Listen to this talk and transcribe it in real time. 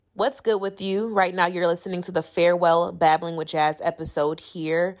What's good with you? Right now, you're listening to the Farewell Babbling with Jazz episode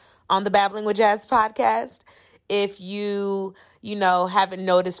here on the Babbling with Jazz podcast. If you haven't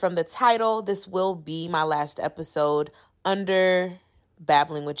noticed from the title, this will be my last episode under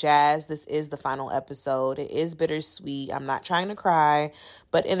Babbling with Jazz. This is the final episode. It is bittersweet. I'm not trying to cry,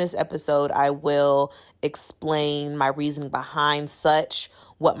 but in this episode, I will explain my reasoning behind such,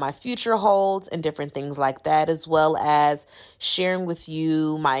 what my future holds, and different things like that, as well as sharing with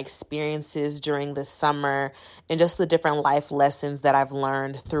you my experiences during the summer and just the different life lessons that I've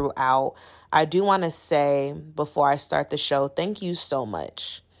learned throughout. I do want to say before I start the show, thank you so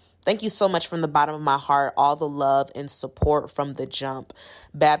much. Thank you so much from the bottom of my heart, all the love and support from the jump.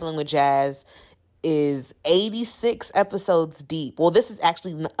 Babbling with Jazz is 86 episodes deep. Well, this is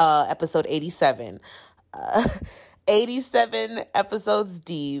actually episode 87. 87 episodes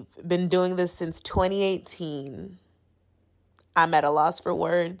deep. Been doing this since 2018. I'm at a loss for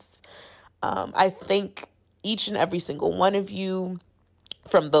words. I thank each and every single one of you,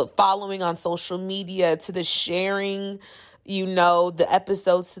 from the following on social media to the sharing, the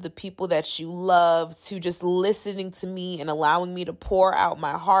episodes to the people that you love, to just listening to me and allowing me to pour out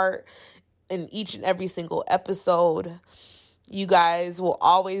my heart in each and every single episode. You guys will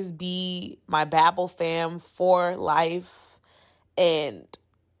always be my Babble fam for life. And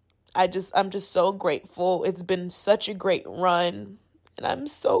I'm just so grateful. It's been such a great run. And I'm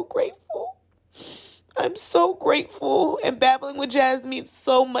so grateful. I'm so grateful. And Babbling with Jazz means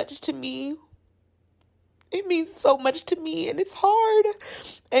so much to me. It means so much to me. And it's hard.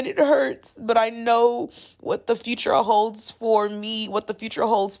 And it hurts. But I know what the future holds for me, what the future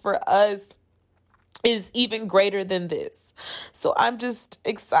holds for us, is even greater than this. So I'm just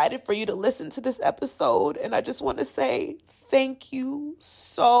excited for you to listen to this episode. And I just want to say thank you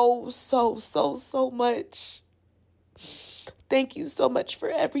so much. Thank you so much for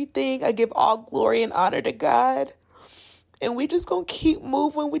everything. I give all glory and honor to God. And we just gonna keep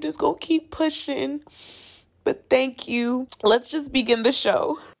moving. We just gonna keep pushing. But thank you. Let's just begin the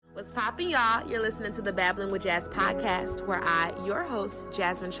show. What's poppin', y'all? You're listening to the Babbling with Jazz podcast, where I, your host,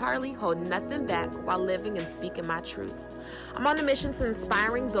 Jasmine Charlie, hold nothing back while living and speaking my truth. I'm on a mission to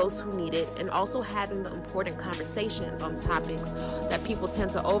inspiring those who need it and also having the important conversations on topics that people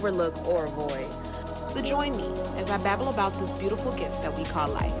tend to overlook or avoid. So join me as I babble about this beautiful gift that we call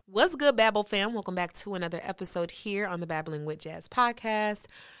life. What's good, Babble fam? Welcome back to another episode here on the Babbling with Jazz podcast.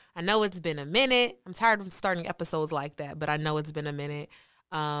 I know it's been a minute. I'm tired of starting episodes like that, but I know it's been a minute.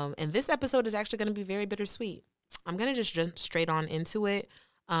 And this episode is actually going to be very bittersweet. I'm going to just jump straight on into it.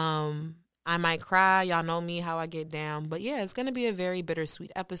 I might cry. Y'all know me, how I get down. But yeah, it's going to be a very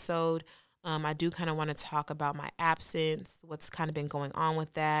bittersweet episode. I do kind of want to talk about my absence, what's kind of been going on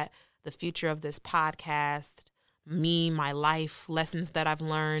with that, the future of this podcast, me, my life, lessons that I've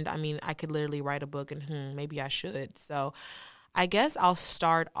learned. I mean, I could literally write a book and maybe I should. So I guess I'll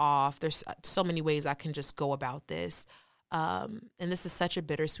start off. There's so many ways I can just go about this. And this is such a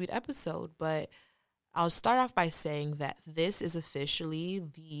bittersweet episode, but I'll start off by saying that this is officially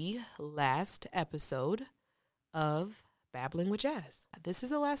the last episode of Babbling with Jazz. This is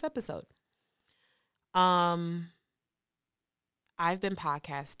the last episode. I've been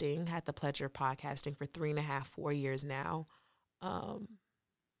podcasting, had the pleasure of podcasting for 3.5-4 years now.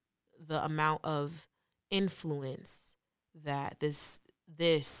 The amount of influence that this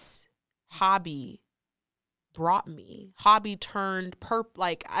hobby brought me. Hobby turned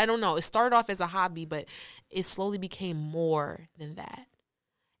I don't know. It started off as a hobby, but it slowly became more than that.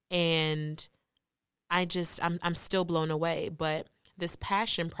 And I'm still blown away. But this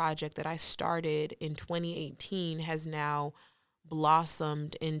passion project that I started in 2018 has now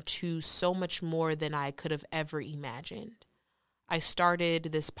blossomed into so much more than I could have ever imagined. I started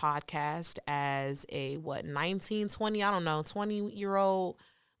this podcast as a 19, 20, I don't know, 20-year-old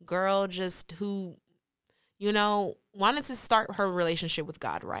girl just who wanted to start her relationship with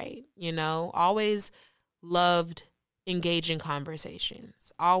God right. Always loved engaging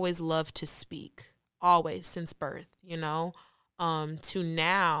conversations, always loved to speak, always since birth, to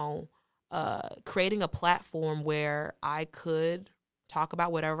now creating a platform where I could talk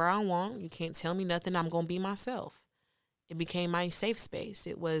about whatever I want. You can't tell me nothing. I'm going to be myself. It became my safe space.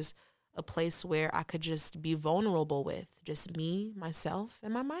 It was a place where I could just be vulnerable with just me, myself,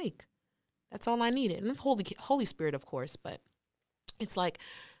 and my mic. That's all I needed. And Holy Spirit, of course, but it's like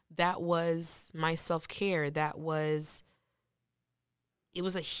that was my self-care. It was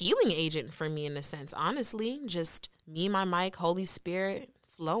a healing agent for me in a sense, honestly. Just me, my mic, Holy Spirit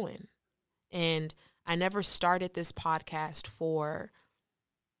flowing. And I never started this podcast for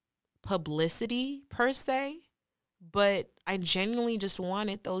publicity per se, but I genuinely just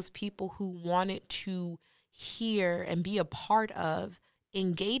wanted those people who wanted to hear and be a part of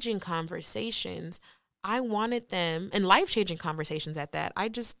engaging conversations. I wanted them, and life-changing conversations at that. I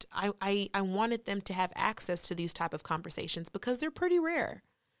wanted them to have access to these type of conversations because they're pretty rare.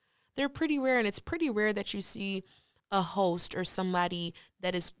 They're pretty rare, and it's pretty rare that you see a host or somebody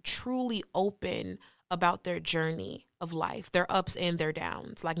that is truly open about their journey of life, their ups and their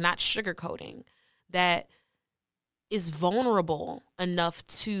downs, like not sugarcoating, that is vulnerable enough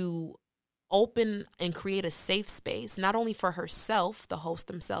to open and create a safe space, not only for herself, the host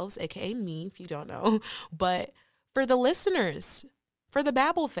themselves, aka me, if you don't know, but for the listeners, for the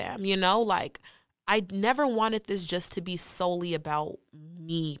Babble fam, like I never wanted this just to be solely about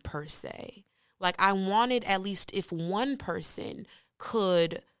me per se. Like I wanted at least if one person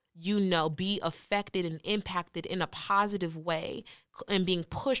could, be affected and impacted in a positive way and being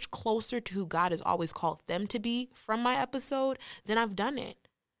pushed closer to who God has always called them to be from my episode, then I've done it.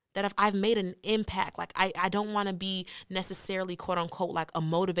 That if I've made an impact, like I don't want to be necessarily quote unquote like a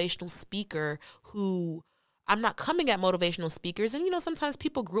motivational speaker who I'm not coming at motivational speakers. And, sometimes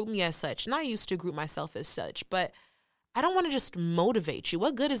people group me as such, and I used to group myself as such, but I don't want to just motivate you.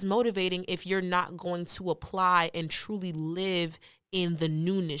 What good is motivating if you're not going to apply and truly live in the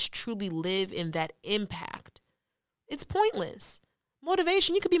newness, truly live in that impact? It's pointless.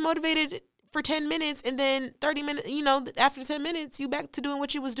 Motivation, you could be motivated for 10 minutes and then 30 minutes, after 10 minutes, you back to doing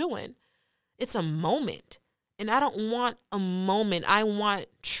what you was doing. It's a moment. And I don't want a moment. I want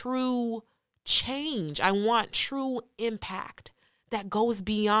true change. I want true impact that goes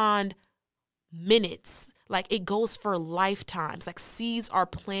beyond minutes. Like it goes for lifetimes. Like seeds are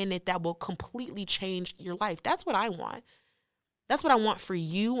planted that will completely change your life. That's what I want. That's what I want for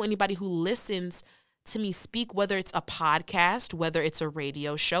you, anybody who listens to me speak, whether it's a podcast, whether it's a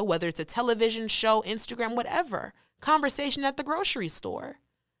radio show, whether it's a television show, Instagram, whatever, conversation at the grocery store.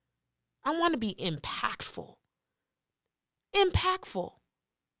 I want to be impactful. Impactful.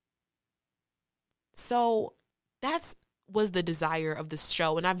 So that was the desire of this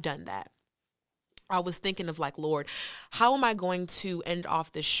show, and I've done that. I was thinking of like, Lord, how am I going to end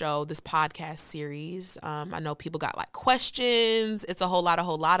off this show, this podcast series? I know people got like questions. It's a whole lot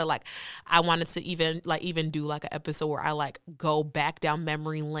of like, I wanted to even do like an episode where I like go back down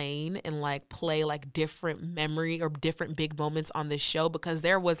memory lane and like play like different memory or different big moments on this show, because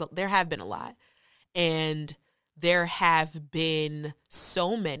there have been a lot, and there have been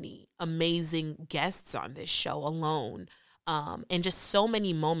so many amazing guests on this show alone. And just so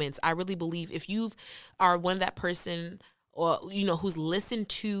many moments. I really believe if you are one of that person or, who's listened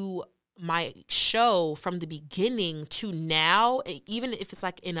to my show from the beginning to now, even if it's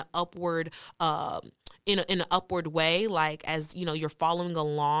like in an upward, in an upward way, like as, you're following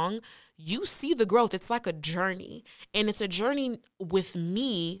along, you see the growth. It's like a journey, and it's a journey with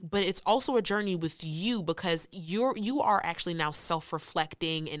me, but it's also a journey with you, because you are actually now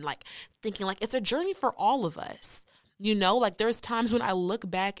self-reflecting and like thinking like it's a journey for all of us. Like there's times when I look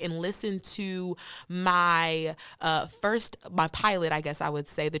back and listen to my my pilot, I guess I would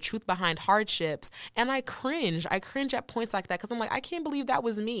say, The Truth Behind Hardships, and I cringe. I cringe at points like that, because I'm like, I can't believe that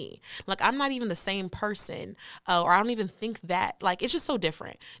was me. Like I'm not even the same person, or I don't even think that. Like it's just so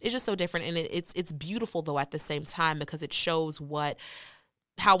different. It's just so different, and it's beautiful though at the same time, because it shows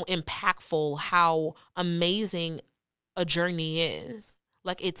how impactful, how amazing a journey is.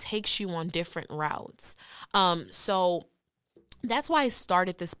 Like it takes you on different routes. So that's why I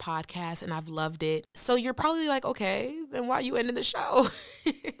started this podcast, and I've loved it. So you're probably like, okay, then why are you ending the show?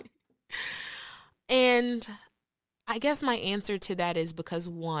 And I guess my answer to that is because,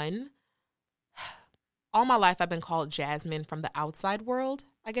 one, all my life I've been called Jasmine from the outside world,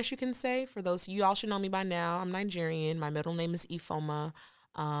 I guess you can say. For those, you all should know me by now. I'm Nigerian. My middle name is Ifoma,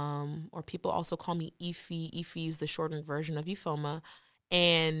 or people also call me Ife. Ife is the shortened version of Ifoma.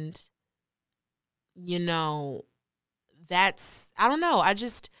 And, that's, I don't know.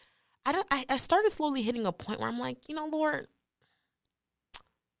 I started slowly hitting a point where I'm like, Lord,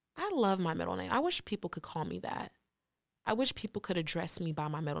 I love my middle name. I wish people could call me that. I wish people could address me by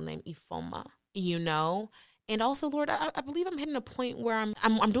my middle name, Ifoma, And also, Lord, I believe I'm hitting a point where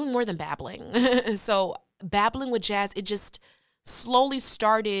I'm doing more than babbling. So babbling with Jazz, it just slowly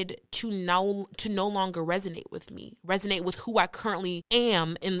started to no longer resonate with who I currently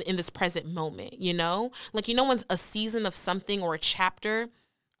am in this present moment, Like, when a season of something or a chapter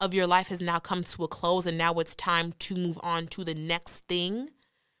of your life has now come to a close and now it's time to move on to the next thing.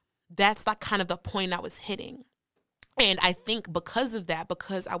 That's like kind of the point I was hitting. And I think because of that,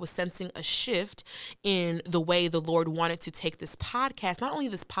 because I was sensing a shift in the way the Lord wanted to take this podcast, not only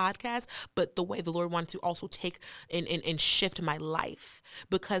this podcast, but the way the Lord wanted to also take and shift my life.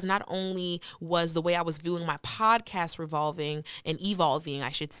 Because not only was the way I was viewing my podcast revolving and evolving,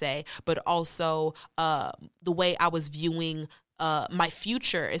 I should say, but also the way I was viewing my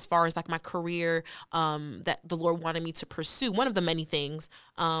future as far as like my career that the Lord wanted me to pursue. One of the many things,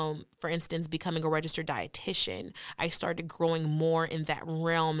 for instance, becoming a registered dietitian. I started growing more in that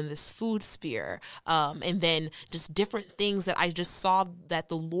realm, in this food sphere. And then just different things that I just saw that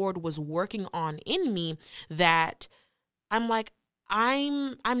the Lord was working on in me, that I'm like,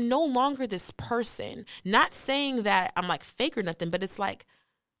 I'm no longer this person. Not saying that I'm like fake or nothing, but it's like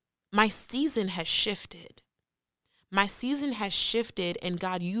my season has shifted. My season has shifted, and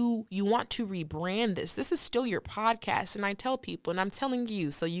God, you want to rebrand this. This is still your podcast. And I tell people, and I'm telling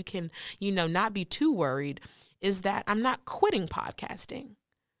you, so you can, not be too worried, is that I'm not quitting podcasting.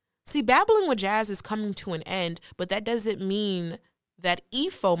 See, Babbling with Jazz is coming to an end, but that doesn't mean that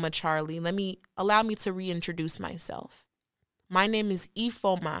Ifoma Charlie, allow me to reintroduce myself. My name is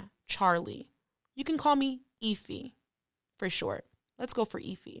Ifoma Charlie. You can call me Ify for short. Let's go for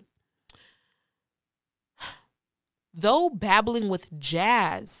Ify. Though Babbling with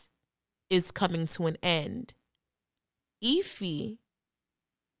Jazz is coming to an end, Ify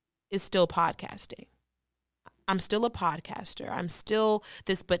is still podcasting. I'm still a podcaster. I'm still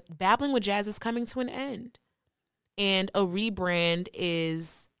this, but Babbling with Jazz is coming to an end. And a rebrand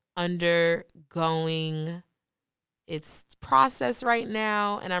is undergoing its process right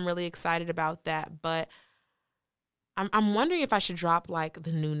now, and I'm really excited about that. But I'm wondering if I should drop like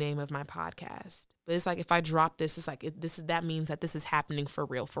the new name of my podcast. But it's like, if I drop this, it's like that means that this is happening for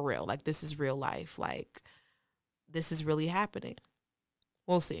real. Like, this is real life. Like, this is really happening.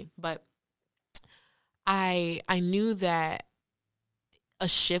 We'll see. But I knew that a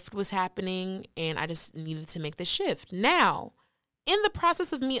shift was happening, and I just needed to make the shift. Now, in the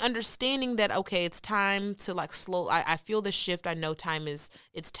process of me understanding that, okay, it's time to like I feel the shift. I know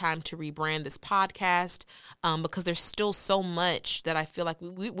it's time to rebrand this podcast, because there's still so much that I feel like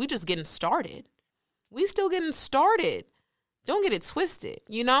we just getting started. We still getting started. Don't get it twisted,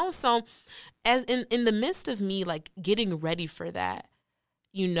 So as in the midst of me like getting ready for that,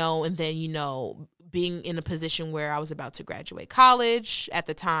 and then, being in a position where I was about to graduate college at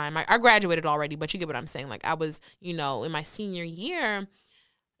the time. I graduated already, but you get what I'm saying. Like, I was, in my senior year,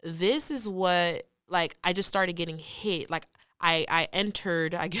 this is what, like, I just started getting hit. Like, I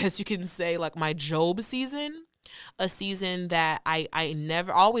entered, I guess you can say, like, my Job season, a season that I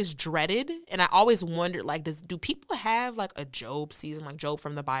never always dreaded. And I always wondered, like, do people have like a Job season, like Job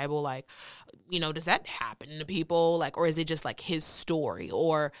from the Bible? Like, does that happen to people? Like, or is it just like his story?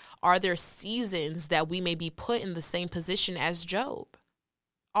 Or are there seasons that we may be put in the same position as Job?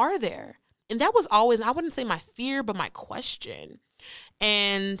 Are there? And that was always, I wouldn't say my fear, but my question.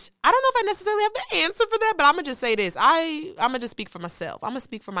 And I don't know if I necessarily have the answer for that, but I'm going to just say this. I'm going to just speak for myself. I'm going to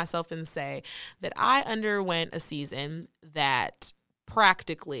speak for myself and say that I underwent a season that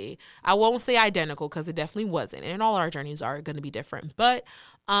practically, I won't say identical because it definitely wasn't. And all our journeys are going to be different. But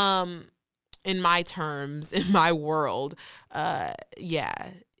in my terms, in my world,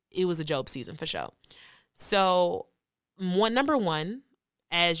 it was a Job season for sure. So number one,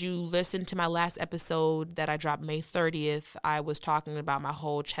 as you listen to my last episode that I dropped May 30th, I was talking about my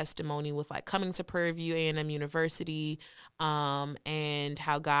whole testimony with like coming to Prairie View A&M University, and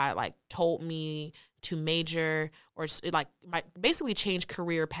how God like told me to major or like basically change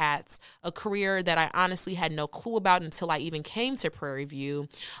career paths, a career that I honestly had no clue about until I even came to Prairie View,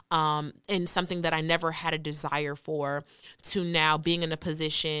 and something that I never had a desire for, to now being in a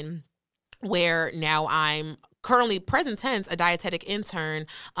position where now I'm currently, present tense, a dietetic intern,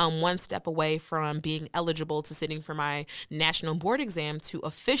 one step away from being eligible to sitting for my national board exam to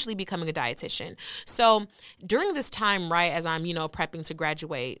officially becoming a dietitian. So during this time, right, as I'm, prepping to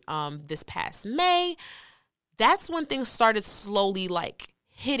graduate this past May, that's when things started slowly like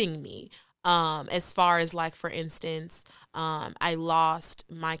hitting me. As far as like, for instance, I lost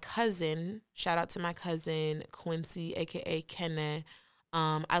my cousin. Shout out to my cousin, Quincy, aka Kenne.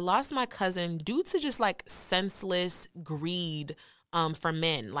 I lost my cousin due to just like senseless greed from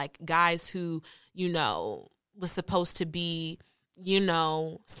men, like guys who, was supposed to be,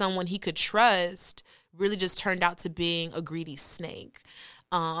 someone he could trust, really just turned out to being a greedy snake.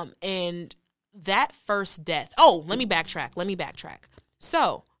 And that first death. Oh, let me backtrack.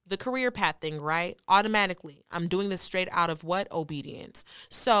 So the career path thing, right? Automatically, I'm doing this straight out of what? Obedience.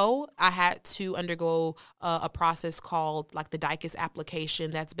 So I had to undergo a process called like the DICUS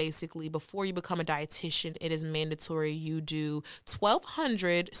application. That's basically before you become a dietitian, it is mandatory you do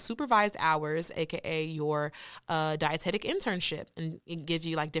 1,200 supervised hours, aka your dietetic internship, and it gives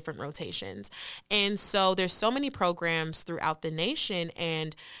you like different rotations. And so there's so many programs throughout the nation,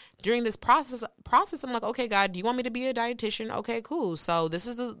 and during this process, I'm like, okay, God, do you want me to be a dietitian? Okay, cool. So this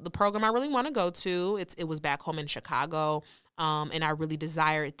is the program I really want to go to. It was back home in Chicago, and I really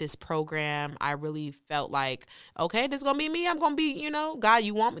desired this program. I really felt like, okay, this is going to be me. I'm going to be, God,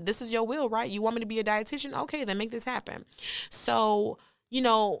 you want me, this is your will, right? You want me to be a dietitian? Okay, then make this happen. So,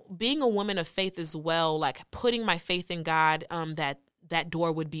 being a woman of faith as well, like putting my faith in God, that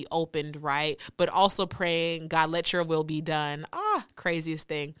door would be opened, right? But also praying, God, let your will be done. Craziest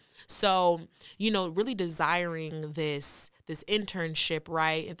thing. So, really desiring this internship,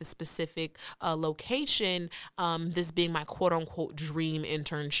 right, at the specific location, this being my quote unquote dream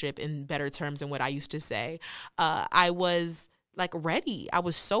internship in better terms than what I used to say. I was like ready. I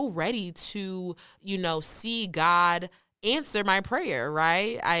was so ready to, see God answer my prayer,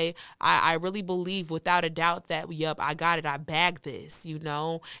 right? I really believe without a doubt that, yep, I got it. I bagged this,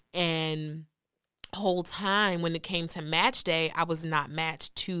 and whole time when it came to match day, I was not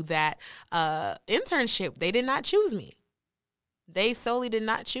matched to that internship. They did not choose me. They solely did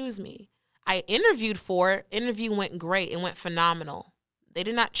not choose me. I interviewed for it. Interview went great. It went phenomenal. They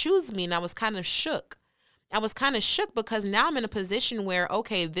did not choose me, and I was kind of shook. Because now I'm in a position where,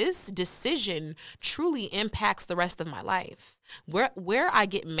 okay, this decision truly impacts the rest of my life. Where I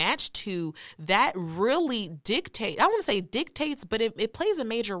get matched to, that really dictates, I want to say dictates, but it plays a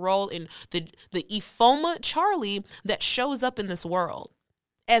major role in the Ifoma Charlie that shows up in this world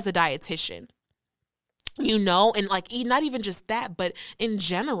as a dietitian. And like, not even just that, but in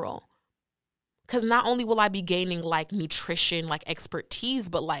general. Because not only will I be gaining like nutrition, like expertise,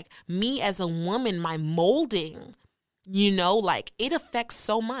 but like me as a woman, my molding, like it affects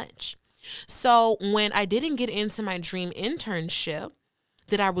so much. So when I didn't get into my dream internship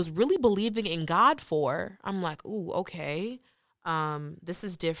that I was really believing in God for, I'm like, ooh, okay, this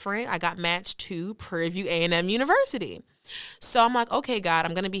is different. I got matched to Prairie View A&M University. So I'm like, okay, God,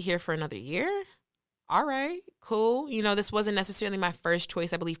 I'm going to be here for another year. All right, cool. This wasn't necessarily my first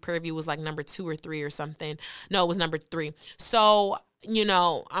choice. I believe Prairie View was like number 2 or 3 or something. No, it was number 3. So,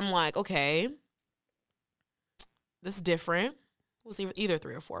 I'm like, okay, this is different. It was either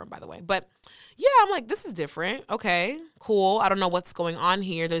 3 or 4, by the way. But yeah, I'm like, this is different. Okay, cool. I don't know what's going on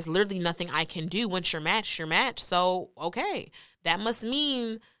here. There's literally nothing I can do. Once you're matched, you're matched. So, okay, that must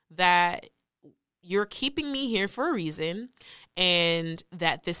mean that you're keeping me here for a reason and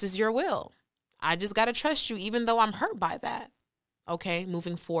that this is your will. I just got to trust you, even though I'm hurt by that. Okay,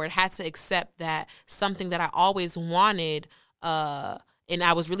 moving forward, had to accept that something that I always wanted, and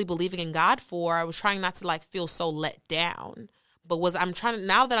I was really believing in God for. I was trying not to like feel so let down. But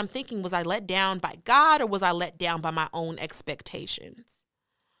now that I'm thinking, was I let down by God or was I let down by my own expectations?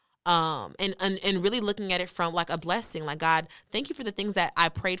 And really looking at it from like a blessing, like, God, thank you for the things that I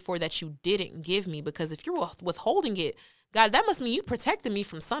prayed for that you didn't give me, because if you're withholding it, God, that must mean you protected me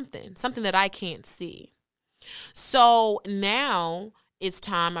from something that I can't see. So now it's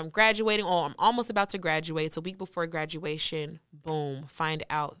time. I'm graduating. I'm almost about to graduate. It's a week before graduation. Boom. Find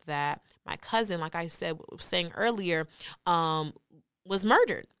out that my cousin, like I said, was saying earlier, was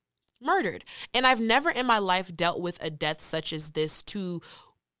murdered. And I've never in my life dealt with a death such as this.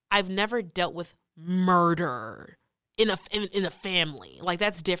 I've never dealt with murder in a family. Like,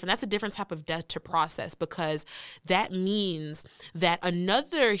 that's different. That's a different type of death to process, because that means that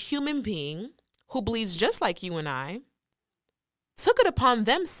another human being who bleeds just like you and I took it upon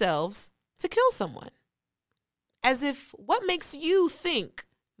themselves to kill someone. As if, what makes you think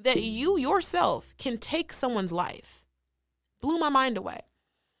that you yourself can take someone's life? Blew my mind away.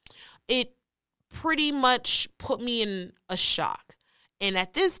 It pretty much put me in a shock. And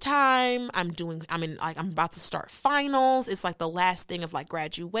at this time, I'm about to start finals. It's like the last thing of like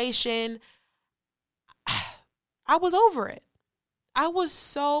graduation. I was over it. I was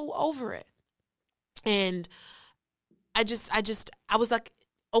so over it. And I was like,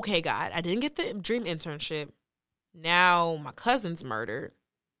 okay, God, I didn't get the dream internship. Now my cousin's murdered.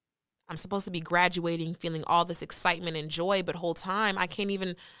 I'm supposed to be graduating, feeling all this excitement and joy, but whole time I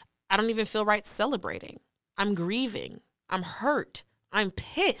don't even feel right celebrating. I'm grieving. I'm hurt. I'm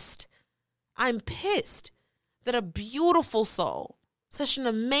pissed that a beautiful soul, such an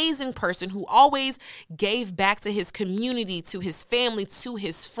amazing person who always gave back to his community, to his family, to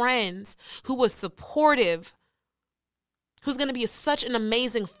his friends, who was supportive, who's going to be such an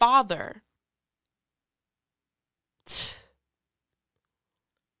amazing father.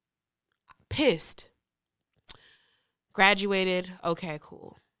 Pissed. Graduated. Okay,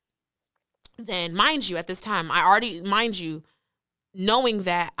 cool. Then, mind you, at this time, knowing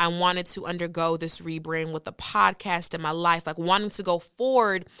that I wanted to undergo this rebrand with the podcast in my life, like wanting to go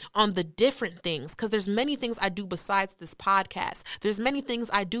forward on the different things, because there's many things I do besides this podcast. There's many things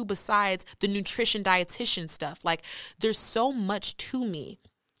I do besides the nutrition dietitian stuff. Like, there's so much to me.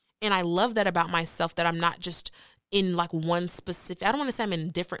 And I love that about myself, that I'm not just in like one specific, I don't want to say I'm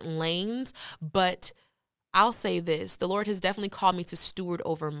in different lanes, but I'll say this. The Lord has definitely called me to steward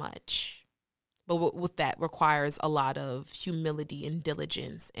over much. But with that requires a lot of humility and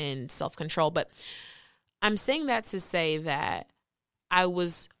diligence and self-control. But I'm saying that to say that I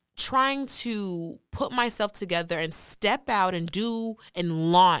was trying to put myself together and step out and do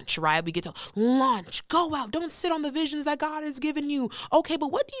and launch, right? We get to launch, go out, don't sit on the visions that God has given you. Okay,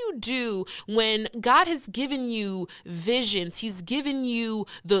 but what do you do when God has given you visions? He's given you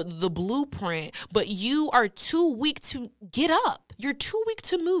the blueprint, but you are too weak to get up. You're too weak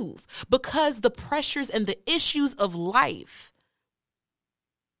to move because the pressures and the issues of life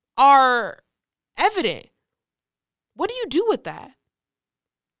are evident. What do you do with that?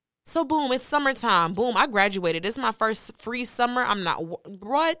 So boom, it's summertime. Boom, I graduated. This is my first free summer. I'm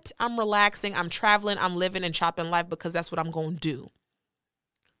relaxing. I'm traveling. I'm living and chopping life because that's what I'm going to do.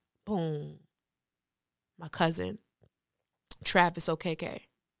 Boom. My cousin, Travis OKK,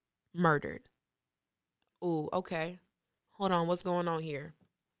 murdered. Ooh, okay. Hold on. What's going on here?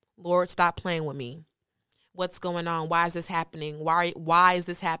 Lord, stop playing with me. What's going on? Why is this happening? Why is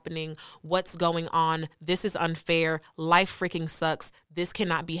this happening? What's going on? This is unfair. Life freaking sucks. This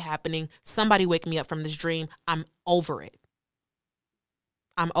cannot be happening. Somebody wake me up from this dream. I'm over it.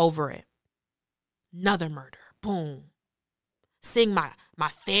 I'm over it. Another murder. Boom. Seeing my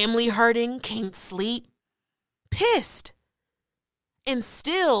family hurting, can't sleep. Pissed. And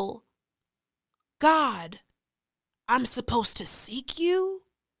still, God, I'm supposed to seek you?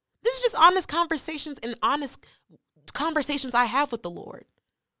 This is just honest conversations and honest conversations I have with the Lord.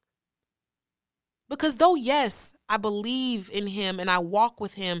 Because though, yes, I believe in him and I walk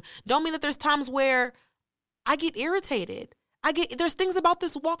with him, don't mean that there's times where I get irritated. There's things about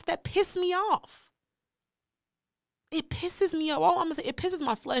this walk that piss me off. It pisses me off. I'm gonna say it pisses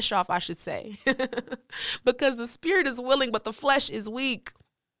my flesh off, I should say. Because the spirit is willing, but the flesh is weak.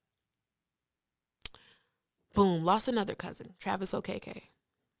 Boom, lost another cousin, Travis OKK.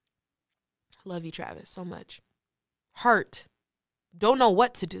 Love you, Travis, so much. Hurt. Don't know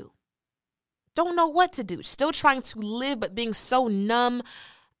what to do. Still trying to live, but being so numb.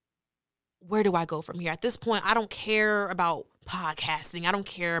 Where do I go from here? At this point, I don't care about podcasting. I don't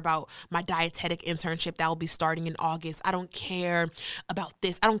care about my dietetic internship that will be starting in August. I don't care about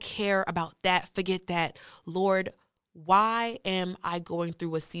this. I don't care about that. Forget that. Lord, why am I going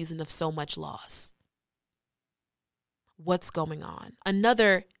through a season of so much loss? What's going on?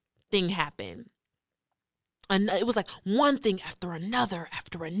 Another thing happened. And it was like one thing after another,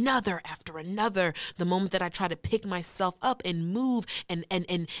 after another, after another. The moment that I try to pick myself up and move and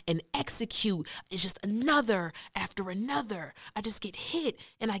execute, it's just another after another. I just get hit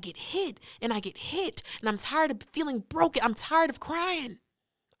and I get hit and I get hit. And I'm tired of feeling broken. I'm tired of crying.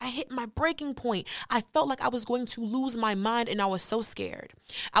 I hit my breaking point. I felt like I was going to lose my mind and I was so scared.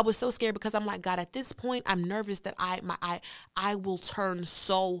 I was so scared because I'm like, God, at this point, I'm nervous that I will turn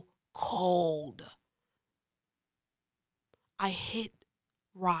so cold. I hit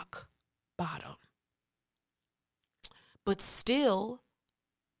rock bottom. But still,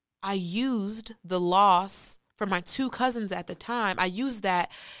 I used the loss for my two cousins at the time. I used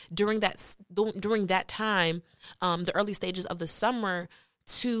that during that time, the early stages of the summer,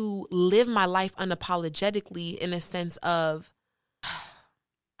 to live my life unapologetically in a sense of,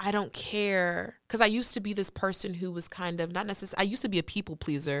 I don't care. Because I used to be this person who was kind of not necessarily, I used to be a people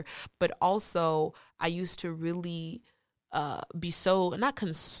pleaser, but also I used to really be so, not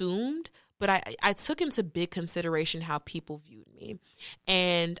consumed, but I took into big consideration how people viewed me.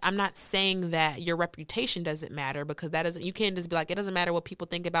 And I'm not saying that your reputation doesn't matter, because that doesn't, you can't just be like, it doesn't matter what people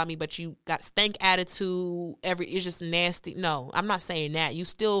think about me, but you got stank attitude, it's just nasty. No, I'm not saying that. You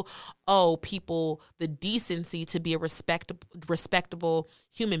still owe people the decency to be a respectable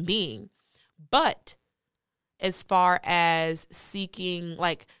human being. But as far as seeking,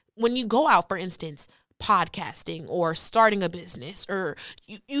 like when you go out, for instance, podcasting or starting a business or,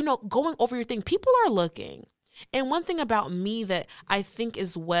 going over your thing, people are looking. And one thing about me that I think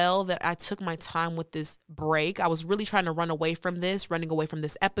as well that I took my time with this break, I was really trying to run away from this, running away from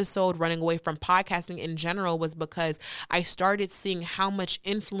this episode, running away from podcasting in general, was because I started seeing how much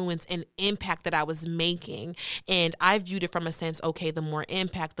influence and impact that I was making. And I viewed it from a sense, okay, the more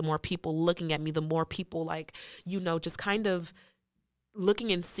impact, the more people looking at me, the more people like, just kind of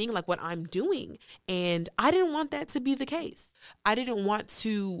looking and seeing like what I'm doing. And I didn't want that to be the case. I didn't want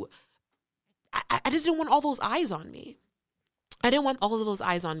to I just didn't want all those eyes on me. I didn't want all of those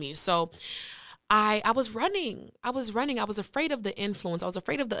eyes on me. So I was running. I was afraid of the influence. I was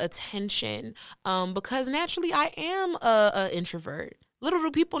afraid of the attention because naturally I am a introvert. Little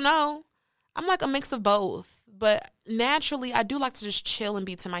do people know, I'm like a mix of both. But naturally, I do like to just chill and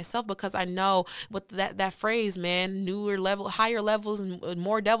be to myself because I know what that phrase, man, higher levels,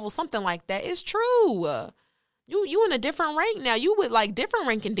 more devils, something like that is true. You in a different rank now. You with like different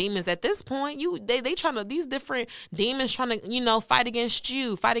ranking demons at this point. They trying to, these different demons trying to, fight against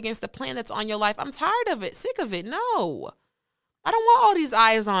you, fight against the plan that's on your life. I'm tired of it, sick of it. No, I don't want all these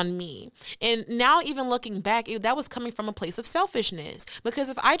eyes on me. And now even looking back, that was coming from a place of selfishness. Because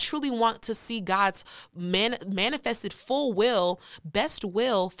if I truly want to see God's manifested full will, best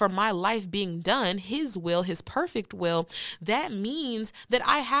will for my life being done, his will, his perfect will, that means that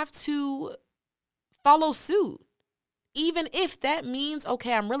I have to follow suit. Even if that means,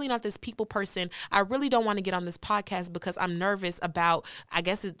 okay, I'm really not this people person. I really don't want to get on this podcast because I'm nervous about, I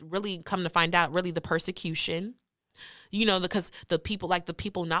guess it really come to find out, really the persecution. Because the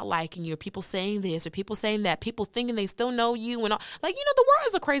people not liking you, or people saying this or people saying that, people thinking they still know you and all. Like, the world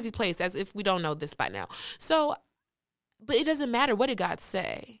is a crazy place, as if we don't know this by now. So, but it doesn't matter. What did God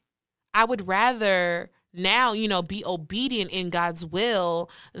say? I would rather now, be obedient in God's will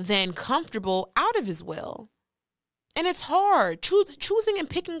than comfortable out of his will. And it's hard. Choosing and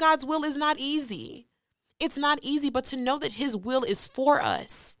picking God's will is not easy. It's not easy, but to know that his will is for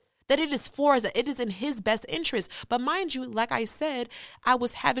us, that it is for us, that it is in his best interest. But mind you, like I said, I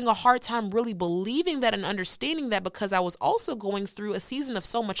was having a hard time really believing that and understanding that because I was also going through a season of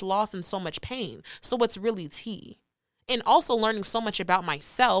so much loss and so much pain. So what's really tea? And also learning so much about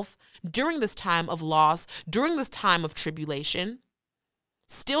myself during this time of loss, during this time of tribulation,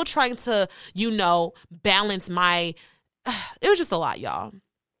 still trying to, balance it was just a lot, y'all.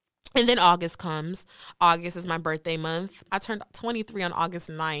 And then August comes. August is my birthday month. I turned 23 on August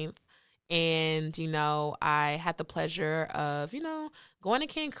 9th. And, I had the pleasure of, going to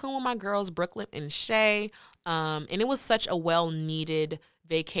Cancun with my girls, Brooklyn and Shay. And it was such a well-needed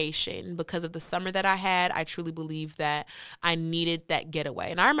vacation because of the summer that I had. I truly believe that I needed that getaway.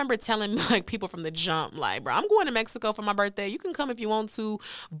 And I remember telling people from the jump, bro, I'm going to Mexico for my birthday. You can come if you want to,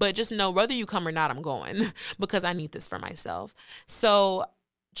 but just know whether you come or not, I'm going because I need this for myself. So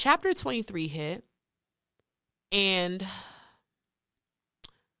chapter 23 hit, and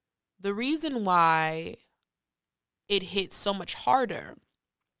the reason why it hit so much harder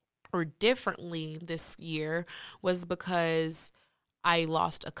or differently this year was because I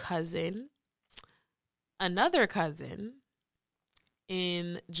lost another cousin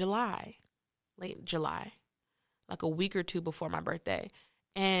in July, late July, like a week or two before my birthday.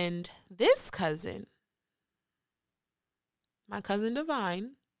 And this cousin, my cousin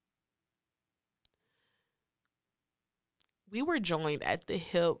Divine, we were joined at the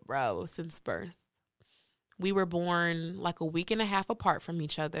hip, bro, since birth. We were born like a week and a half apart from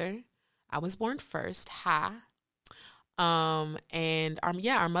each other. I was born first. And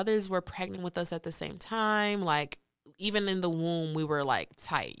our mothers were pregnant with us at the same time. Like, even in the womb, we were like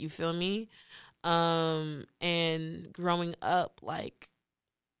tight. You feel me? And growing up, like,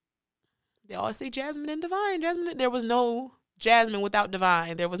 they always say Jasmine and Divine. There was no Jasmine without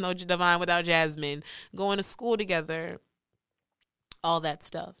Divine. There was no Divine without Jasmine. Going to school together, all that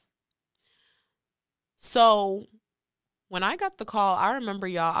stuff. So when I got the call, I remember,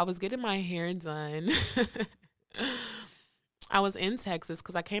 y'all, I was getting my hair done. I was in Texas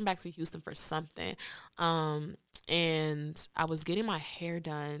because I came back to Houston for something. And I was getting my hair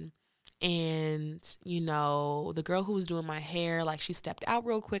done. And, the girl who was doing my hair, like, she stepped out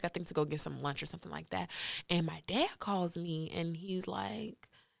real quick, I think to go get some lunch or something like that. And my dad calls me and he's like,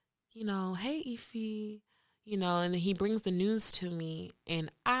 hey, Ify, and then he brings the news to me.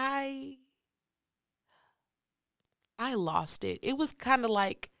 And I lost it. It was kind of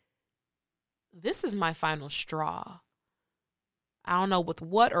like, this is my final straw. I don't know with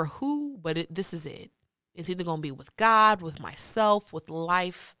what or who, but this is it. It's either going to be with God, with myself, with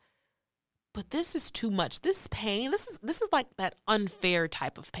life. But this is too much. This pain, this is like that unfair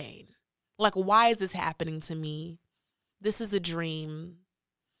type of pain. Like, why is this happening to me? This is a dream.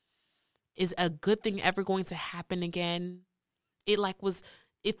 is a good thing ever going to happen again? It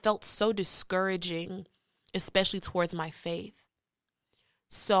felt so discouraging, especially towards my faith.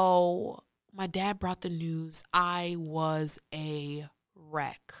 So my dad brought the news. I was a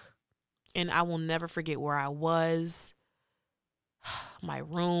wreck. And I will never forget where I was. My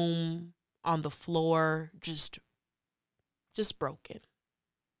room, on the floor, just broken.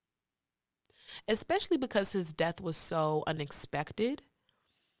 Especially because his death was so unexpected.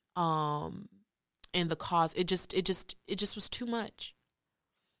 And the cause, it just was too much.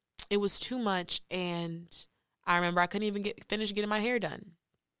 It was too much. And I remember I couldn't even finish getting my hair done.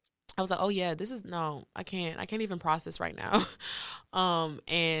 I was like, oh yeah, I can't even process right now.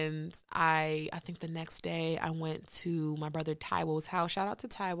 And I think the next day I went to my brother Taiwo's house. Shout out to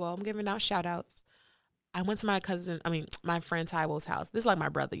Taiwo. I'm giving out shout outs. I went to my friend Taiwo's house. This is like my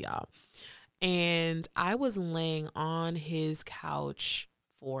brother, y'all. And I was laying on his couch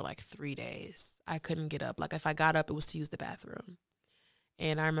for like 3 days. I couldn't get up. Like if I got up, it was to use the bathroom.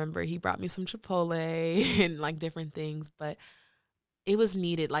 And I remember he brought me some Chipotle and like different things, but it was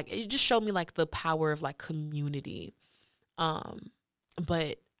needed. Like it just showed me like the power of like community.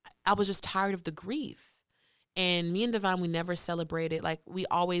 But I was just tired of the grief. And me and Divine, we never celebrated. Like we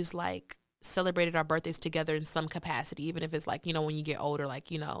always like celebrated our birthdays together in some capacity, even if it's like, you know, when you get older,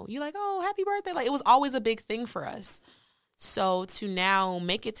 like, you know, you're like, oh, happy birthday. Like it was always a big thing for us. So to now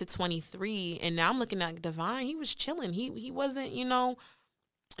make it to 23, and now I'm looking at Divine, he was chilling. He wasn't, you know,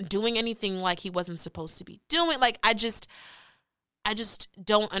 doing anything like he wasn't supposed to be doing. Like I just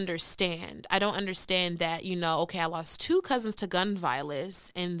don't understand. I don't understand that, you know, okay, I lost 2 cousins to gun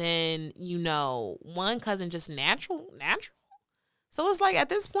violence, and then, you know, 1 cousin just natural. So it's like, at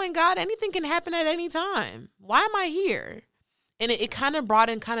this point, God, anything can happen at any time. Why am I here? And it kind of brought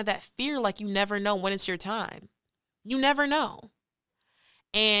in kind of that fear, like you never know when it's your time. You never know.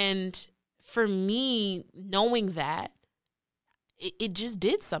 And for me, knowing that, it just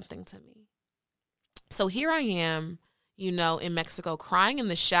did something to me. So here I am, you know, in Mexico, crying in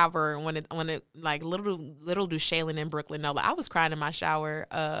the shower when it like little do Shaylin in Brooklyn know, like I was crying in my shower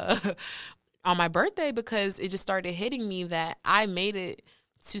on my birthday, because it just started hitting me that I made it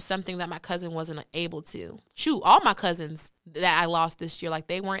to something that my cousin wasn't able to. Shoot, all my cousins that I lost this year, like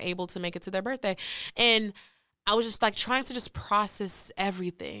they weren't able to make it to their birthday. And I was just like trying to just process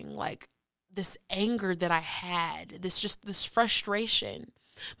everything, like this anger that I had, this frustration.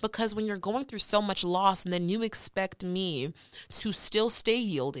 Because when you're going through so much loss and then you expect me to still stay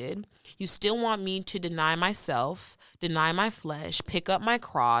yielded, you still want me to deny myself, deny my flesh, pick up my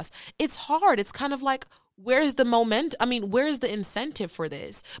cross, it's hard. It's kind of like, where's the where's the incentive for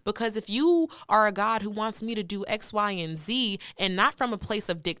this? Because if you are a God who wants me to do X, Y, and Z, and not from a place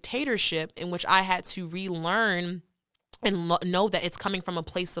of dictatorship in which I had to relearn and know that it's coming from a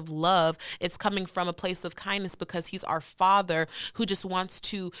place of love. It's coming from a place of kindness, because he's our Father who just wants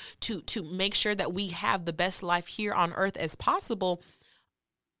to make sure that we have the best life here on earth as possible.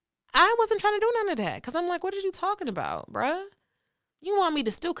 I wasn't trying to do none of that, because I'm like, what are you talking about, bruh? You want me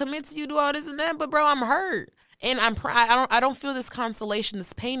to still commit to you, do all this and that, but bro, I'm hurt. And I don't feel this consolation.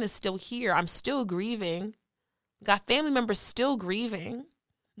 This pain is still here. I'm still grieving. Got family members still grieving.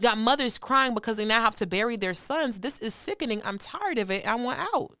 Got mothers crying because they now have to bury their sons. This is sickening. I'm tired of it. I want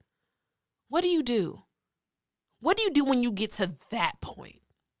out. What do you do? What do you do when you get to that point?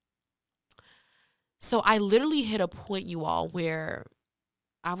 So I literally hit a point, you all, where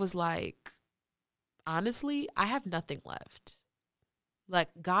I was like, honestly, I have nothing left. Like,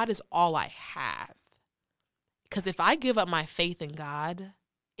 God is all I have. Because if I give up my faith in God,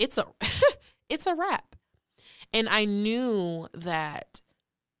 it's a wrap. And I knew that,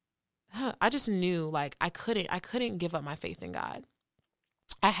 I just knew, like, I couldn't give up my faith in God.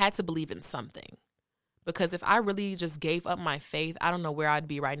 I had to believe in something. Because if I really just gave up my faith, I don't know where I'd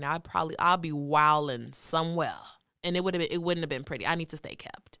be right now. I'll be wilding somewhere. And it wouldn't have been pretty. I need to stay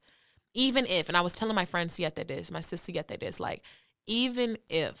kept. Even if, and I was telling my friend Siete this, my sister Siete this, like, even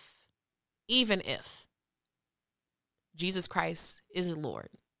if Jesus Christ isn't Lord,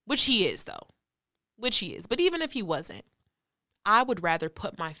 which he is though, but even if he wasn't, I would rather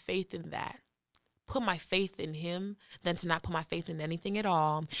put my faith in that, put my faith in him, than to not put my faith in anything at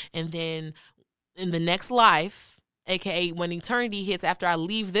all. And then in the next life, aka when eternity hits, after I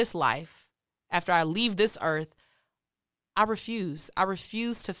leave this life, after I leave this earth, I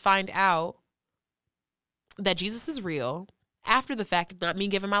refuse to find out that Jesus is real after the fact of not me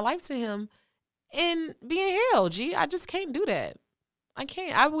giving my life to him and being hell. I just can't do that. I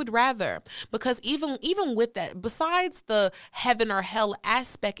can't. I would rather, because even with that, besides the heaven or hell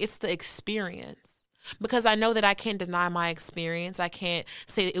aspect, it's the experience. because I know that I can't deny my experience. I can't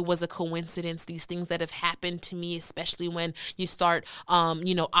say it was a coincidence. These things that have happened to me, especially when you start,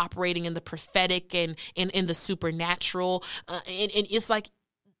 operating in the prophetic and in the supernatural, and it's like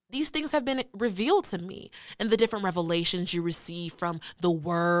these things have been revealed to me, and the different revelations you receive from the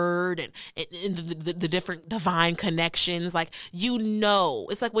word and the different divine connections. Like,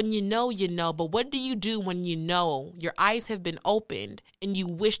 it's like when you know, but what do you do when you know your eyes have been opened and you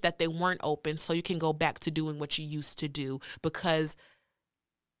wish that they weren't open so you can go back to doing what you used to do? Because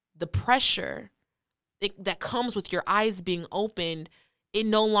the pressure that comes with your eyes being opened, it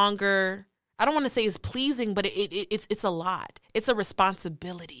no longer, I don't want to say it's pleasing, but it's a lot. It's a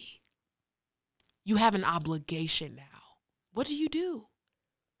responsibility. You have an obligation now. What do you do?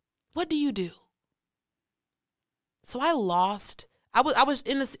 What do you do? So I was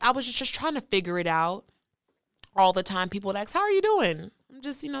just trying to figure it out all the time. People would ask, "How are you doing?" I'm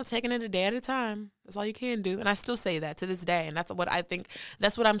just, taking it a day at a time. That's all you can do. And I still say that to this day. And that's what I think.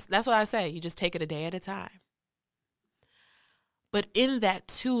 That's what I say. You just take it a day at a time. But in that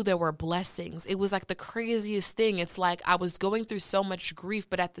too, there were blessings. It was like the craziest thing. It's like I was going through so much grief,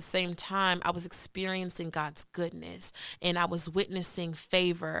 but at the same time, I was experiencing God's goodness, and I was witnessing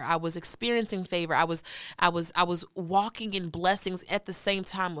favor. I was experiencing favor. I was walking in blessings at the same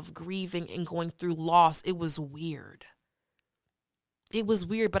time of grieving and going through loss. It was weird. It was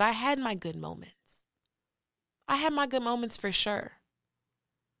weird, but I had my good moments. I had my good moments for sure.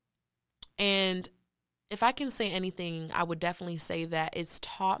 And if I can say anything, I would definitely say that it's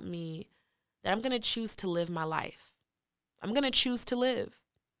taught me that I'm going to choose to live my life. I'm going to choose to live.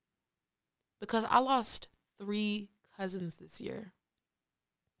 Because I lost 3 cousins this year.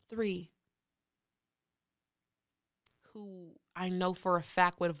 3. Who I know for a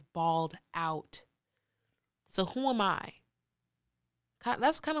fact would have bawled out. So who am I?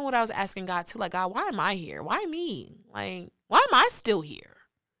 That's kind of what I was asking God too. Like, God, why am I here? Why me? Like, why am I still here?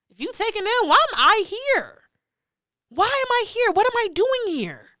 If you taking in, why am I here? Why am I here? What am I doing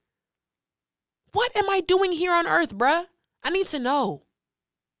here? What am I doing here on earth, bruh? I need to know.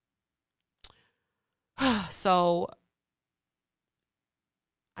 So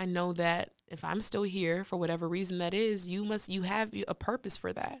I know that if I'm still here for whatever reason that is, you have a purpose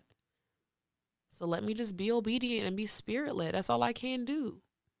for that. So let me just be obedient and be spirit-led. That's all I can do.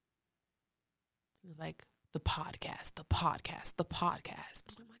 It's like the podcast.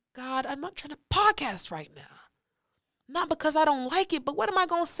 I'm like, God, I'm not trying to podcast right now. Not because I don't like it, but what am I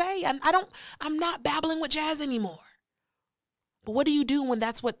going to say? I'm not babbling with Jazz anymore. But what do you do when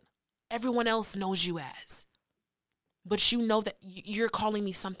that's what everyone else knows you as? But you know that you're calling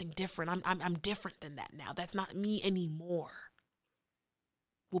me something different. I'm different than that now. That's not me anymore.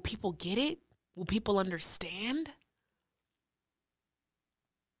 Will people get it? Will people understand?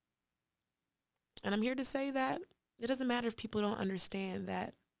 And I'm here to say that it doesn't matter if people don't understand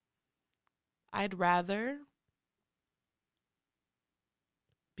that. I'd rather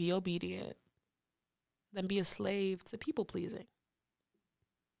be obedient than be a slave to people pleasing.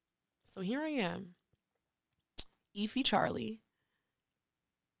 So here I am, Ify Charlie,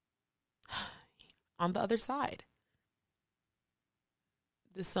 on the other side.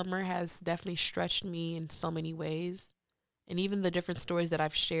 This summer has definitely stretched me in so many ways. And even the different stories that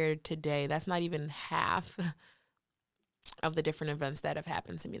I've shared today, that's not even half of the different events that have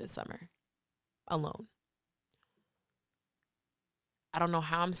happened to me this summer alone. I don't know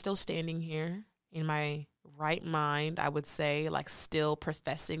how I'm still standing here in my right mind, I would say, like still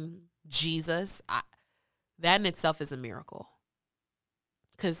professing Jesus. That in itself is a miracle.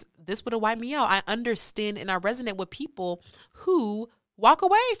 Because this would have wiped me out. I understand and I resonate with people who walk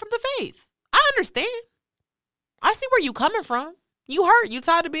away from the faith. I understand. I see where you coming from. You hurt. You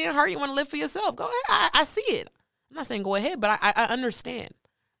tired of being hurt. You want to live for yourself. Go ahead. I see it. I'm not saying go ahead, but I understand.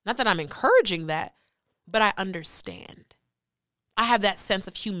 Not that I'm encouraging that, but I understand. I have that sense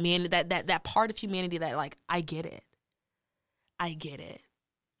of humanity, that part of humanity that, like, I get it. I get it.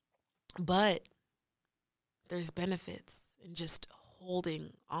 But there's benefits in just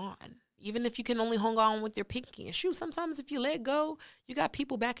holding on. Even if you can only hold on with your pinky. And shoot, sometimes if you let go, you got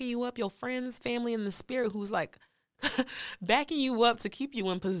people backing you up, your friends, family, and the spirit who's like backing you up to keep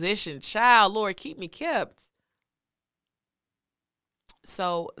you in position. Child, Lord, keep me kept.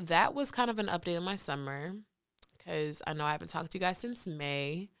 So that was kind of an update on my summer, because I know I haven't talked to you guys since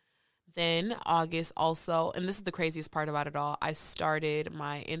May. Then August also, and this is the craziest part about it all, I started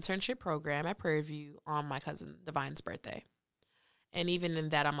my internship program at Prairie View on my cousin Divine's birthday. And even in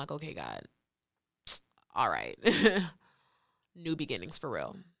that, I'm like, okay, God, all right. New beginnings for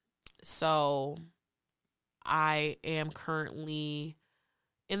real. So I am currently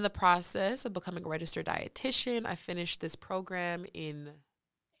in the process of becoming a registered dietitian. I finished this program in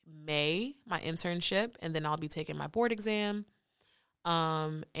May, my internship, and then I'll be taking my board exam.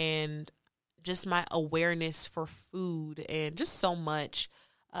 And just my awareness for food and just so much.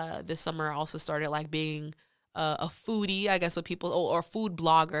 This summer I also started like being a foodie, I guess what people, or food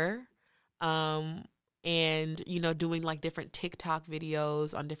blogger. And, doing like different TikTok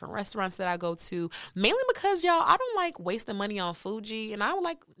videos on different restaurants that I go to, mainly because y'all, I don't like wasting money on Fuji, and I would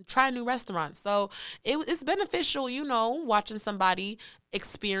like trying new restaurants. So it's beneficial, watching somebody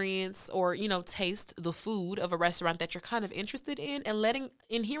experience or, taste the food of a restaurant that you're kind of interested in,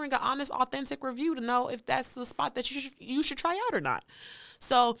 and hearing an honest, authentic review to know if that's the spot that you should try out or not.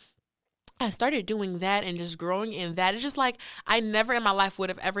 So I started doing that and just growing in that. It's just like I never in my life would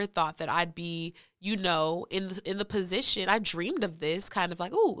have ever thought that I'd be, in the position. I dreamed of this kind of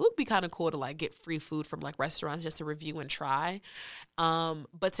like, oh, it would be kind of cool to like get free food from like restaurants just to review and try.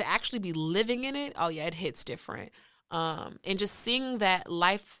 But to actually be living in it, oh yeah, it hits different. And just seeing that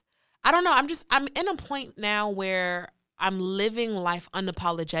life, I don't know, I'm in a point now where I'm living life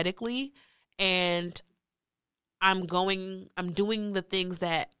unapologetically, and I'm doing the things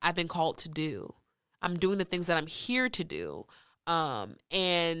that I've been called to do. I'm doing the things that I'm here to do.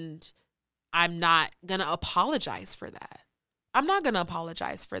 And I'm not going to apologize for that. I'm not going to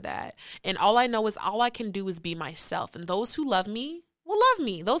apologize for that. And all I know is all I can do is be myself. And those who love me will love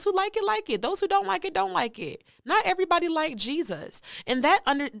me. Those who like it, like it. Those who don't like it, don't like it. Not everybody liked Jesus. And that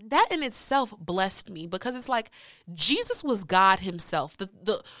in itself blessed me, because it's like Jesus was God himself.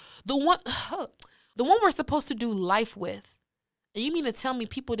 The one the one we're supposed to do life with. And you mean to tell me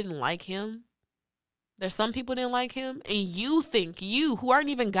people didn't like him? There's some people didn't like him, and you think who aren't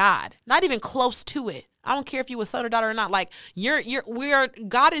even God, not even close to it. I don't care if you a son or daughter or not. Like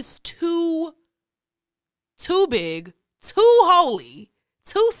God is too big, too holy,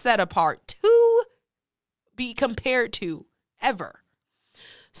 too set apart, to be compared to ever.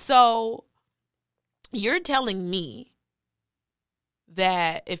 So you're telling me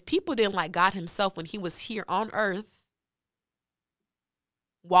that if people didn't like God himself when he was here on earth,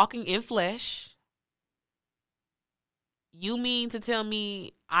 walking in flesh, you mean to tell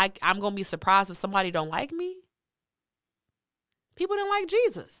me I'm going to be surprised if somebody don't like me? People didn't like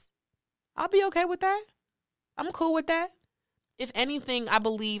Jesus. I'll be okay with that. I'm cool with that. If anything, I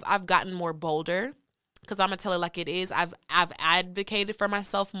believe I've gotten more bolder, because I'm going to tell it like it is. I've advocated for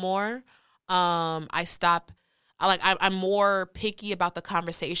myself more. I'm more picky about the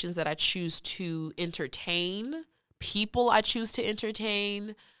conversations that I choose to entertain, people I choose to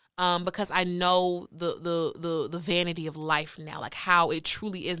entertain. Because I know the vanity of life now, like how it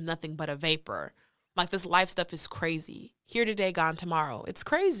truly is nothing but a vapor. Like this life stuff is crazy. Here today, gone tomorrow. It's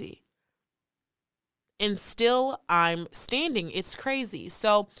crazy. And still I'm standing. It's crazy.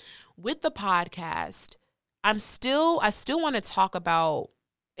 So with the podcast, I still want to talk about,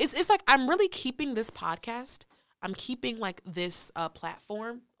 it's like I'm really keeping this podcast. I'm keeping like this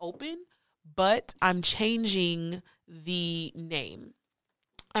platform open, but I'm changing the name.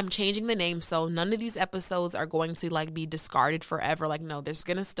 So none of these episodes are going to like be discarded forever. Like, no, there's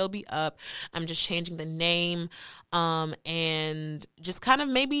going to still be up. I'm just changing the name, and just kind of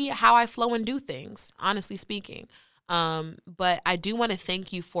maybe how I flow and do things, honestly speaking. But I do want to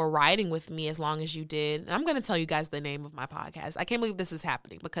thank you for riding with me as long as you did. And I'm going to tell you guys the name of my podcast. I can't believe this is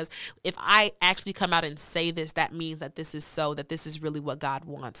happening, because if I actually come out and say this, that means that this is really what God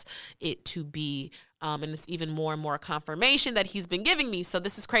wants it to be. And it's even more and more confirmation that he's been giving me. So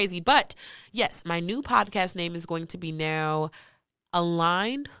this is crazy. But yes, my new podcast name is going to be now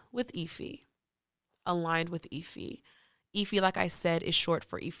Aligned with Ify. Aligned with Ify. Ify, like I said, is short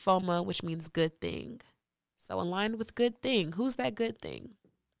for Ifoma, which means good thing. So aligned with good thing. Who's that good thing?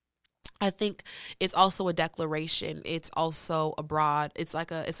 I think it's also a declaration. It's also it's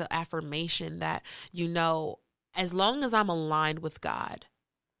an affirmation that, as long as I'm aligned with God,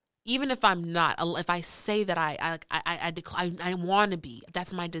 even if I'm not, if I say that I want to be,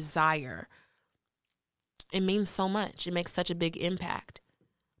 that's my desire, it means so much. It makes such a big impact.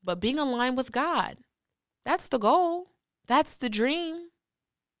 But being aligned with God, that's the goal. That's the dream.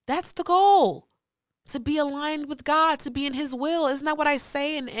 That's the goal. To be aligned with God, to be in his will. Isn't that what I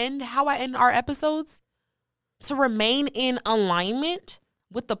say and how I end our episodes? To remain in alignment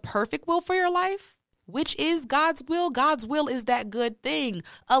with the perfect will for your life, which is God's will. God's will is that good thing.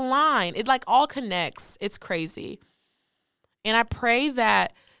 Align. It like all connects. It's crazy. And I pray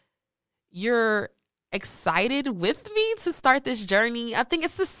that you're excited with me to start this journey. I think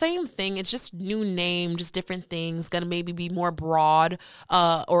it's the same thing. It's just new name, just different things. Gonna maybe be more broad,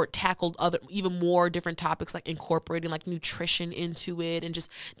 or tackled other even more different topics, like incorporating like nutrition into it and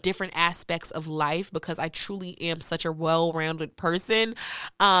just different aspects of life, because I truly am such a well-rounded person.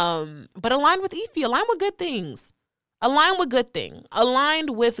 But aligned with Ify, aligned with good things. Aligned with good thing.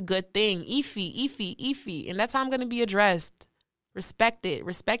 Aligned with good thing. Ify. And that's how I'm gonna be addressed. Respect it.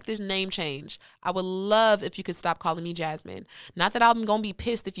 Respect this name change. I would love if you could stop calling me Jasmine. Not that I'm going to be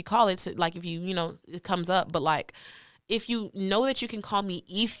pissed if you call it, like if you know, it comes up. But like, if you know that you can call me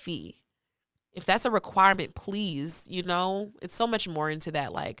Ify, if that's a requirement, please, you know, it's so much more into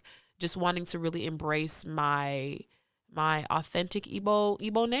that. Like just wanting to really embrace my authentic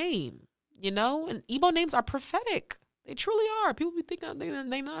Igbo name, you know, and Igbo names are prophetic. They truly are. People be thinking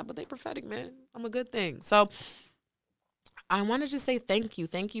they not, but they prophetic, man. I'm a good thing. So I wanted to say thank you.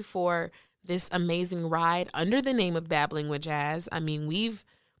 Thank you for this amazing ride under the name of Babbling with Jazz. I mean, we've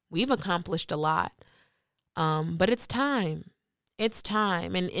accomplished a lot, but it's time. It's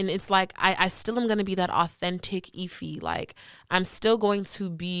time. And it's like, I still am going to be that authentic Ify. Like, I'm still going to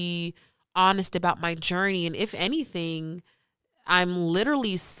be honest about my journey. And if anything, I'm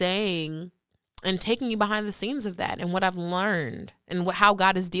literally saying and taking you behind the scenes of that and what I've learned and how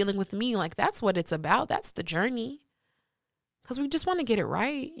God is dealing with me. Like, that's what it's about. That's the journey. Because we just want to get it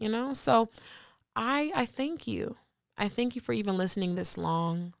right, you know? So I thank you. I thank you for even listening this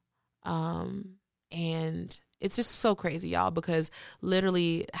long. And it's just so crazy, y'all, because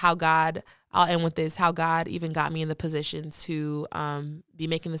literally I'll end with this, how God even got me in the position to be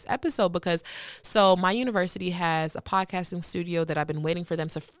making this episode. Because so my university has a podcasting studio that I've been waiting for them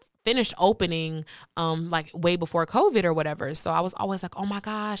to finish opening like way before COVID or whatever. So I was always like, oh my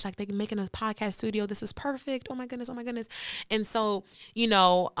gosh, like they're making a podcast studio. This is perfect. Oh my goodness. And so,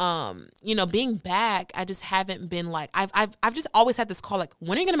 being back, I just haven't been like, I've just always had this call, like,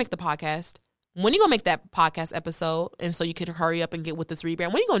 when are you going to make the podcast? When are you going to make that podcast episode? And so you can hurry up and get with this rebrand.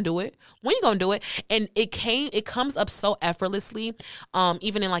 When are you going to do it? When are you going to do it? And it comes up so effortlessly,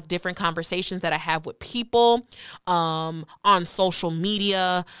 even in like different conversations that I have with people, on social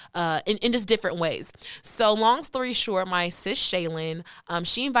media, in just different ways. So long story short, my sis Shaylin,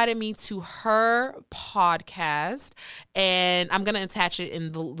 she invited me to her podcast, and I'm going to attach it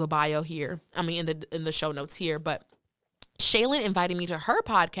in the bio here. I mean, in the show notes here, but Shaylin invited me to her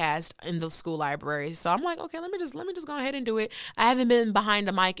podcast in the school library. So I'm like, okay, let me just go ahead and do it. I haven't been behind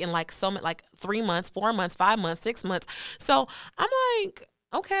a mic in like 3 months, 4 months, 5 months, 6 months. So I'm like,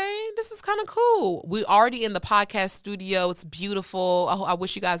 okay, this is kind of cool. We're already in the podcast studio. It's beautiful. I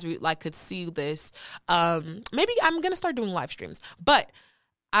wish you guys could see this. Maybe I'm going to start doing live streams, but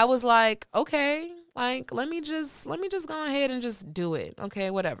I was like, okay, like, let me just go ahead and just do it.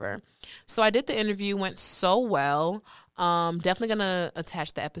 Okay, whatever. So I did the interview, went so well. Definitely gonna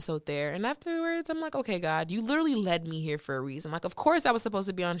attach the episode there. And afterwards, I'm like, okay, God, you literally led me here for a reason. Like, of course I was supposed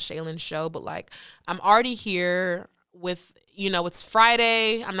to be on Shaylin's show, but like, I'm already here with, it's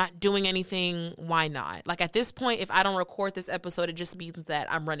Friday. I'm not doing anything. Why not? Like, at this point, if I don't record this episode, it just means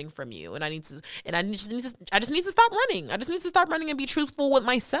that I'm running from you, and I just need to stop running. I just need to stop running and be truthful with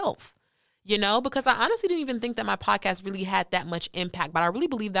myself. Because I honestly didn't even think that my podcast really had that much impact, but I really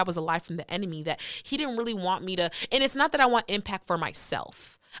believe that was a lie from the enemy, that he didn't really want me to, and it's not that I want impact for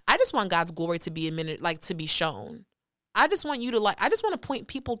myself. I just want God's glory to be to be shown. I just want I just want to point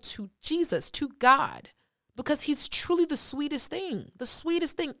people to Jesus, to God, because he's truly the sweetest thing,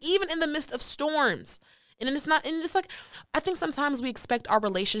 even in the midst of storms. And it's like, I think sometimes we expect our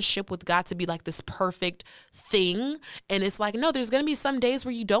relationship with God to be like this perfect thing. And it's like, no, there's going to be some days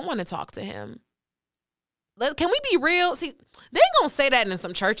where you don't want to talk to him. Can we be real? See, they ain't going to say that in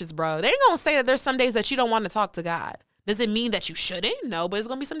some churches, bro. They ain't going to say that there's some days that you don't want to talk to God. Does it mean that you shouldn't? No, but it's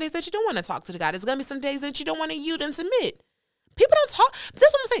going to be some days that you don't want to talk to God. It's going to be some days that you don't want to yield and submit. People don't talk.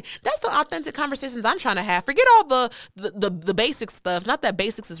 That's what I'm saying. That's the authentic conversations I'm trying to have. Forget all the basic stuff. Not that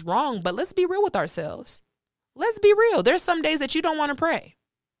basics is wrong, but let's be real with ourselves. Let's be real. There's some days that you don't want to pray.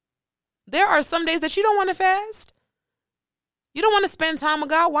 There are some days that you don't want to fast. You don't want to spend time with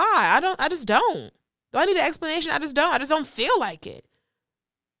God. Why? I just don't. Do I need an explanation? I just don't. I just don't feel like it.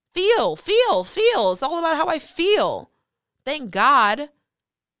 Feel. It's all about how I feel. Thank God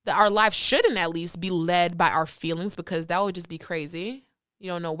that our life shouldn't at least be led by our feelings, because that would just be crazy. You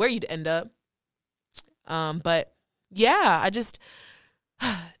don't know where you'd end up. But yeah, it's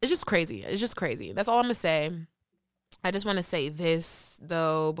just crazy. It's just crazy. That's all I'm going to say. I just want to say this,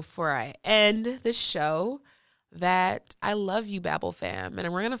 though, before I end the show, that I love you, Babble fam.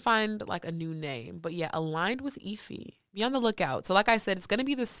 And we're going to find like a new name. But yeah, aligned with Ify. Be on the lookout. So like I said, it's going to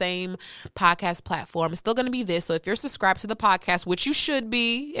be the same podcast platform. It's still going to be this. So if you're subscribed to the podcast, which you should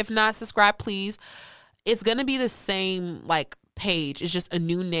be, if not, subscribe, please. It's going to be the same like page. It's just a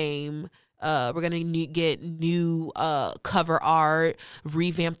new name. We're going to get new cover art,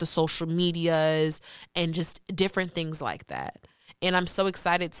 revamp the social medias, and just different things like that. And I'm so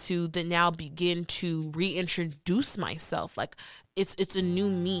excited to then now begin to reintroduce myself. Like it's a new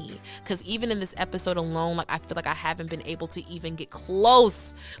me, because even in this episode alone, like I feel like I haven't been able to even get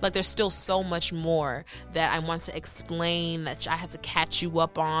close. Like there's still so much more that I want to explain, that I had to catch you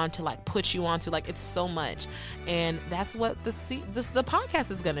up on, to like put you onto. Like it's so much, and that's what the podcast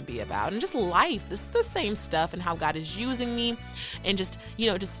is going to be about, and just life. This is the same stuff, and how God is using me, and just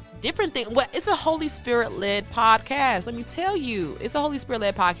just different things. Well, it's a Holy Spirit led podcast. Let me tell you, it's a Holy Spirit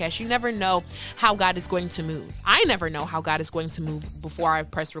led podcast. You never know how God is going to move. I never know how God is going to move before I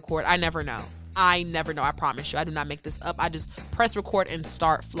press record. I never know. I promise you. I do not make this up. I just press record and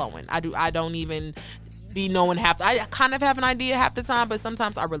start flowing. I don't even be knowing half. I kind of have an idea half the time, but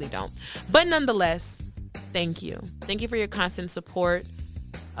sometimes I really don't. But nonetheless, thank you. Thank you for your constant support.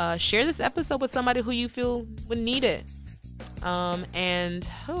 Share this episode with somebody who you feel would need it. I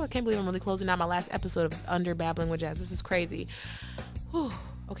can't believe I'm really closing out my last episode of Under Babbling with Jazz. This is crazy. Whew.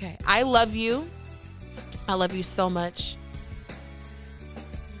 Okay. I love you. I love you so much.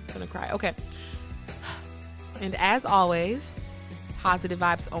 I'm gonna cry. Okay. And as always, positive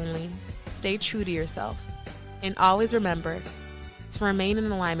vibes only. Stay true to yourself. And always remember to remain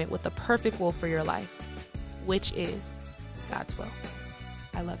in alignment with the perfect will for your life, which is God's will.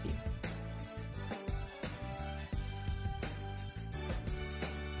 I love you.